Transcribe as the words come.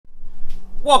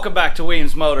Welcome back to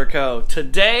Weems Motor Co.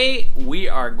 Today we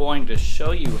are going to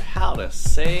show you how to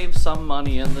save some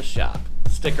money in the shop.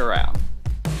 Stick around.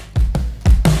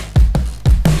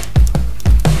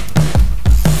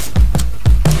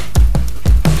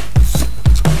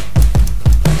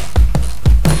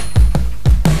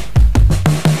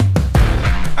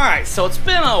 Alright, so it's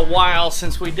been a while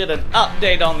since we did an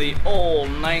update on the old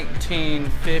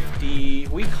 1950,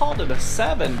 we called it a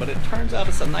 7, but it turns out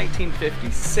it's a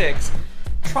 1956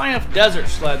 Triumph Desert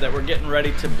Sled that we're getting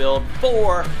ready to build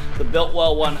for the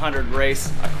Biltwell 100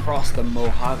 race across the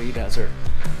Mojave Desert.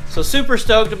 So super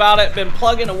stoked about it, been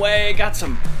plugging away, got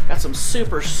some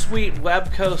super sweet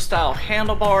Webco style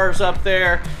handlebars up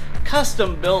there,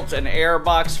 custom built an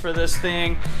airbox for this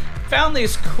thing, found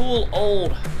these cool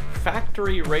old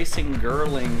factory racing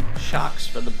Girling shocks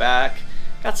for the back,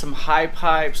 got some high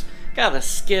pipes, got a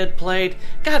skid plate,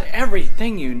 got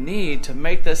everything you need to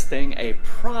make this thing a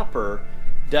proper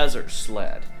desert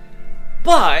sled.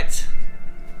 But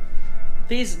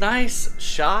these nice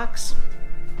shocks,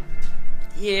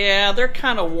 yeah, they're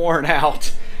kind of worn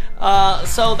out.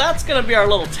 So that's gonna be our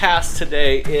little task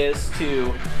today, is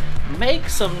to make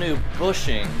some new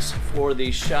bushings for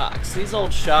these shocks. These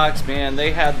old shocks, man,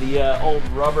 they had the old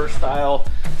rubber style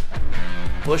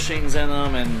bushings in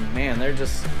them, and man, they're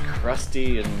just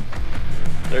crusty and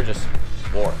they're just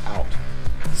wore out.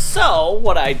 So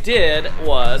what I did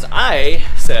was I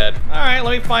said, all right,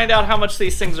 let me find out how much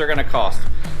these things are gonna cost.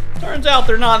 Turns out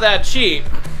they're not that cheap,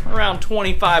 around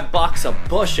 25 bucks a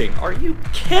bushing. Are you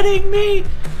kidding me?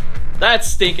 That's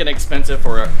stinking expensive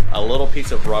for a little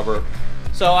piece of rubber.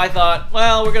 So I thought,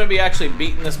 well, we're gonna be actually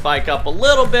beating this bike up a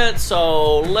little bit,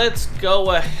 so let's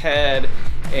go ahead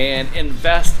and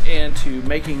invest into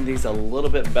making these a little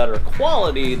bit better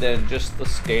quality than just the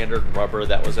standard rubber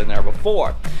that was in there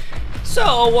before.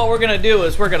 So what we're gonna do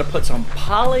is we're gonna put some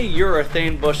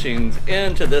polyurethane bushings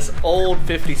into this old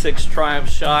 56 Triumph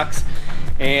shocks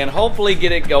and hopefully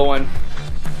get it going.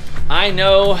 I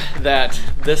know that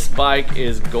this bike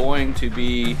is going to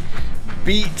be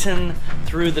beaten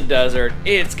through the desert.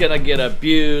 It's gonna get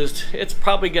abused. It's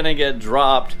probably gonna get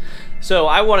dropped. So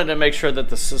I wanted to make sure that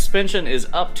the suspension is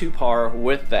up to par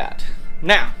with that.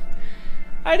 Now,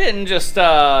 I didn't just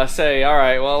say, all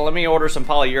right, well, let me order some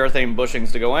polyurethane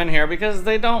bushings to go in here, because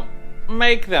they don't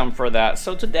make them for that.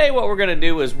 So today what we're gonna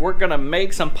do is we're gonna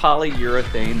make some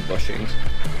polyurethane bushings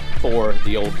for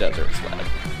the old desert sled.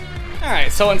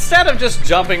 Alright, so instead of just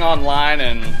jumping online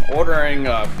and ordering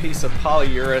a piece of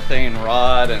polyurethane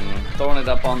rod and throwing it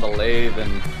up on the lathe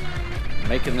and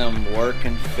making them work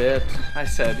and fit, I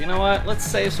said, you know what, let's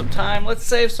save some time, let's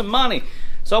save some money.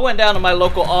 So I went down to my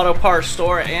local auto parts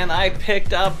store and I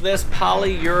picked up this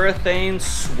polyurethane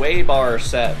sway bar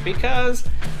set, because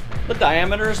the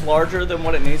diameter is larger than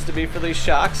what it needs to be for these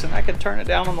shocks, and I could turn it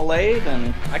down on the lathe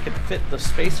and I could fit the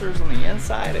spacers on the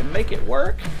inside and make it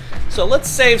work. So let's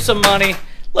save some money,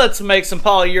 let's make some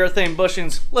polyurethane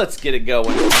bushings, let's get it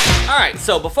going. Alright,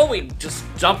 so before we just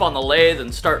jump on the lathe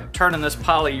and start turning this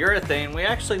polyurethane, we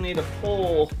actually need to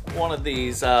pull one of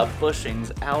these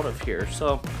bushings out of here.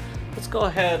 So let's go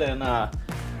ahead and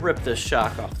rip this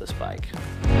shock off this bike.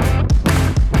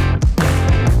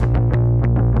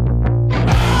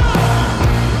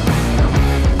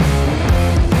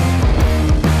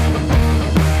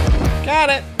 Got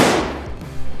it.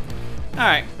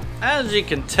 Alright, as you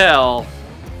can tell,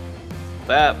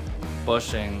 that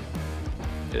bushing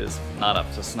is not up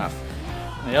to snuff.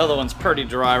 The other one's pretty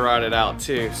dry rotted out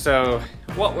too. So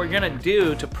what we're gonna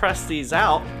do to press these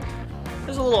out,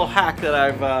 there's a little hack that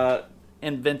I've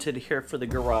invented here for the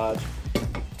garage.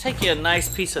 Take you a nice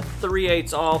piece of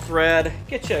 3/8 all thread,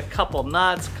 get you a couple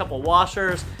nuts, a couple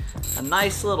washers, a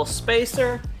nice little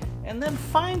spacer, and then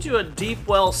find you a deep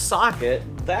well socket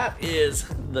that is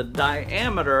the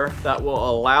diameter that will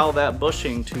allow that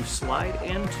bushing to slide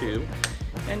into,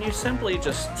 and you simply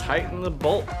just tighten the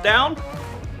bolt down.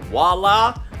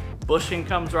 Voila, bushing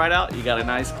comes right out. You got a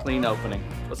nice clean opening.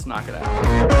 Let's knock it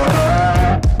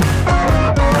out.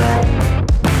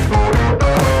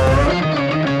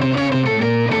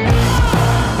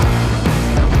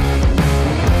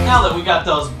 Now that we got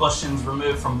those bushings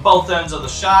removed from both ends of the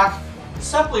shock, you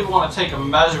simply want to take a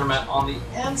measurement on the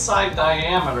inside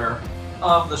diameter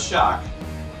of the shock.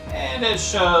 And it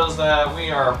shows that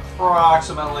we are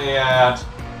approximately at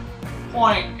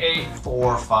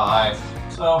 0.845.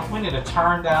 So we need to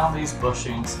turn down these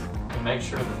bushings to make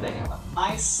sure that they have a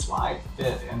nice slide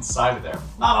fit inside of there.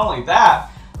 Not only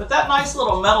that, but that nice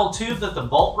little metal tube that the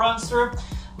bolt runs through,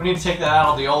 we need to take that out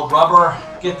of the old rubber,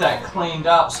 get that cleaned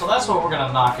up. So that's what we're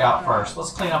gonna knock out first.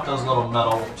 Let's clean up those little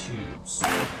metal tubes.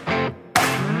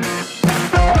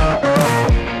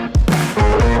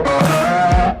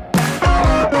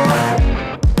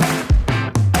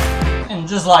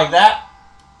 like that.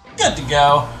 Good to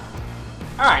go.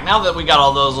 Alright, now that we got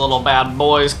all those little bad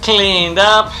boys cleaned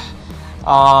up,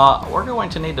 we're going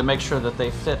to need to make sure that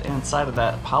they fit inside of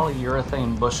that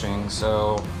polyurethane bushing.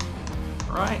 So,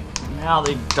 right now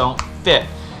they don't fit.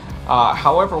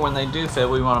 However, when they do fit,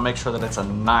 we want to make sure that it's a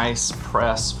nice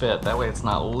press fit. That way it's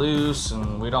not loose,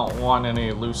 and we don't want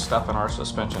any loose stuff in our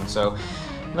suspension. So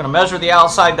we're going to measure the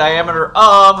outside diameter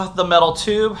of the metal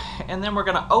tube, and then we're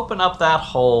going to open up that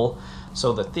hole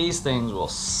so that these things will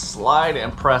slide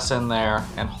and press in there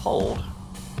and hold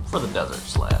for the desert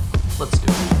sled. Let's do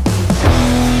it.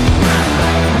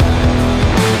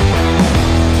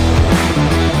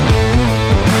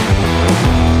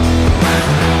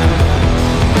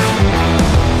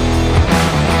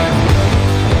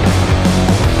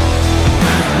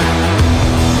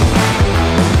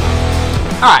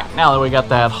 Alright, now that we got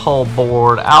that whole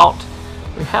board out,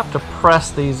 we have to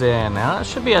press these in. Now it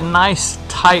should be a nice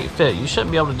tight fit. You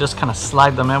shouldn't be able to just kind of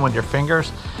slide them in with your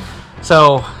fingers.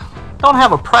 So, don't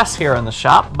have a press here in the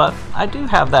shop, but I do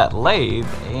have that lathe,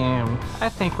 and I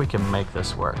think we can make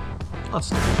this work. Let's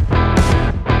do it.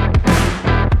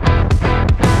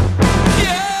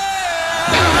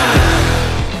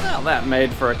 Well, that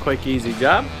made for a quick, easy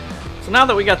job. So now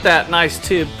that we got that nice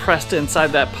tube pressed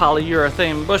inside that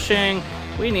polyurethane bushing,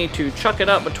 we need to chuck it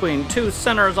up between two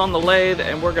centers on the lathe,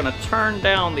 and we're going to turn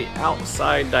down the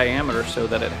outside diameter so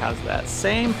that it has that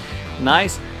same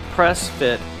nice press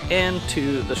fit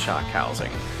into the shock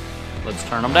housing. Let's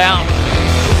turn them down.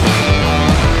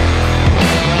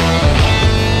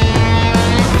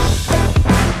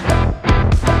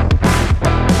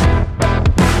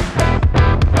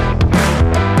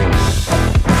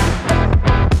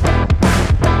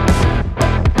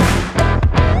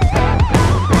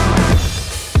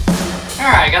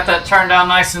 Got that turned down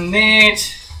nice and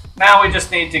neat. Now we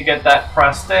just need to get that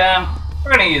pressed in.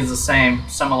 We're going to use the same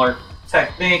similar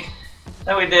technique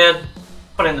that we did,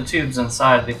 putting the tubes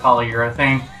inside the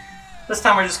polyurethane. This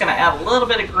time we're just going to add a little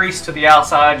bit of grease to the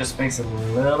outside, just makes it a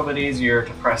little bit easier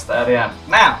to press that in.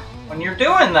 Now, when you're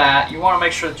doing that, you want to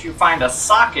make sure that you find a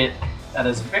socket that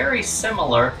is very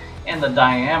similar in the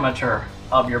diameter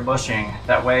of your bushing.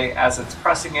 That way, as it's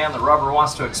pressing in, the rubber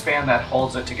wants to expand, that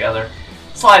holds it together.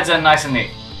 Slides in nice and neat.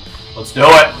 Let's do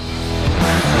it.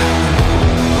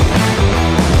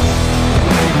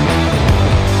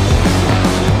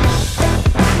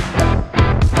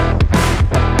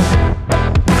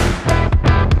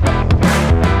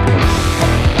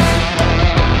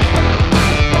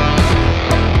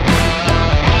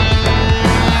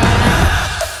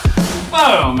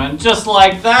 Boom, and just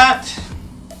like that,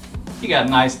 you got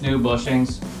nice new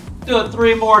bushings. Do it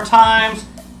 3 more times,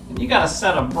 and you got a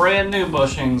set of brand new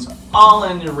bushings all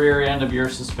in the rear end of your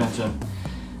suspension.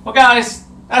 Well guys,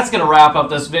 that's going to wrap up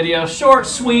this video. Short,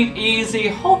 sweet, easy.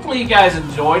 Hopefully you guys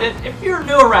enjoyed it. If you're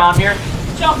new around here,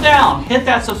 jump down, hit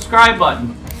that subscribe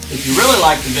button. If you really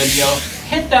like the video,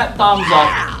 hit that thumbs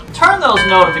up, turn those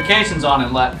notifications on,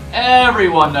 and let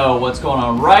everyone know what's going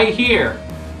on right here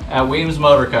at Weems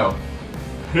Motor Co.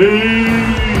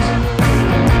 Peace!